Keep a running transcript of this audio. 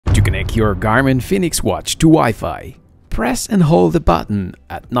To connect your Garmin Fenix watch to Wi-Fi, press and hold the button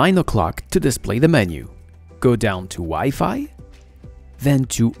at 9 o'clock to display the menu. Go down to Wi-Fi, then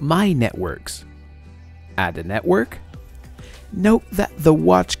to My Networks. Add a network. Note that the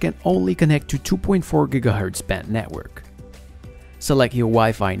watch can only connect to 2.4 GHz band network. Select your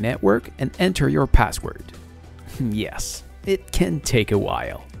Wi-Fi network and enter your password. Yes, it can take a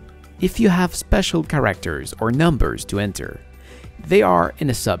while. If you have special characters or numbers to enter, they are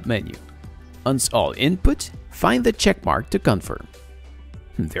in a sub-menu. Once all input, find the check mark to confirm.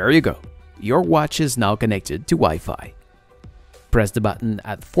 There you go. Your watch is now connected to Wi-Fi. Press the button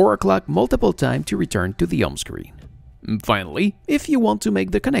at 4 o'clock multiple times to return to the home screen. Finally, if you want to make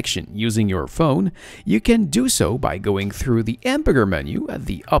the connection using your phone, you can do so by going through the hamburger menu at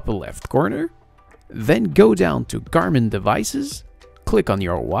the upper left corner, then go down to Garmin devices, click on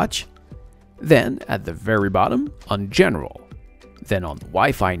your watch, then at the very bottom on General, then on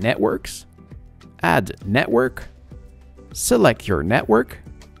Wi-Fi networks, add network, select your network,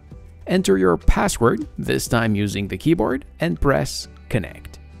 enter your password, this time using the keyboard, and press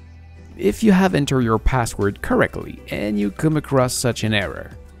connect. If you have entered your password correctly and you come across such an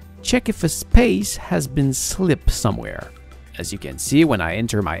error, check if a space has been slipped somewhere. As you can see, when I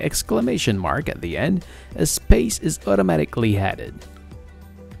enter my exclamation mark at the end, a space is automatically added.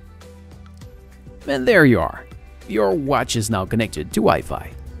 And there you are. Your watch is now connected to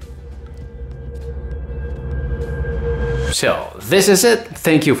Wi-Fi. So, this is it.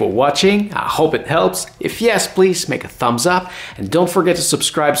 Thank you for watching. I hope it helps. If yes, please make a thumbs up and don't forget to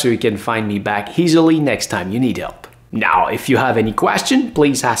subscribe so you can find me back easily next time you need help. Now, if you have any question,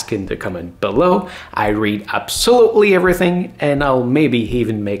 please ask in the comment below. I read absolutely everything and I'll maybe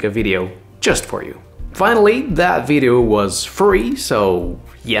even make a video just for you. Finally, that video was free, so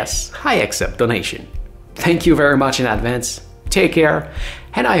yes, I accept donation. Thank you very much in advance. Take care,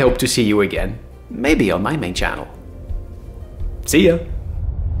 and I hope to see you again, maybe on my main channel. See ya!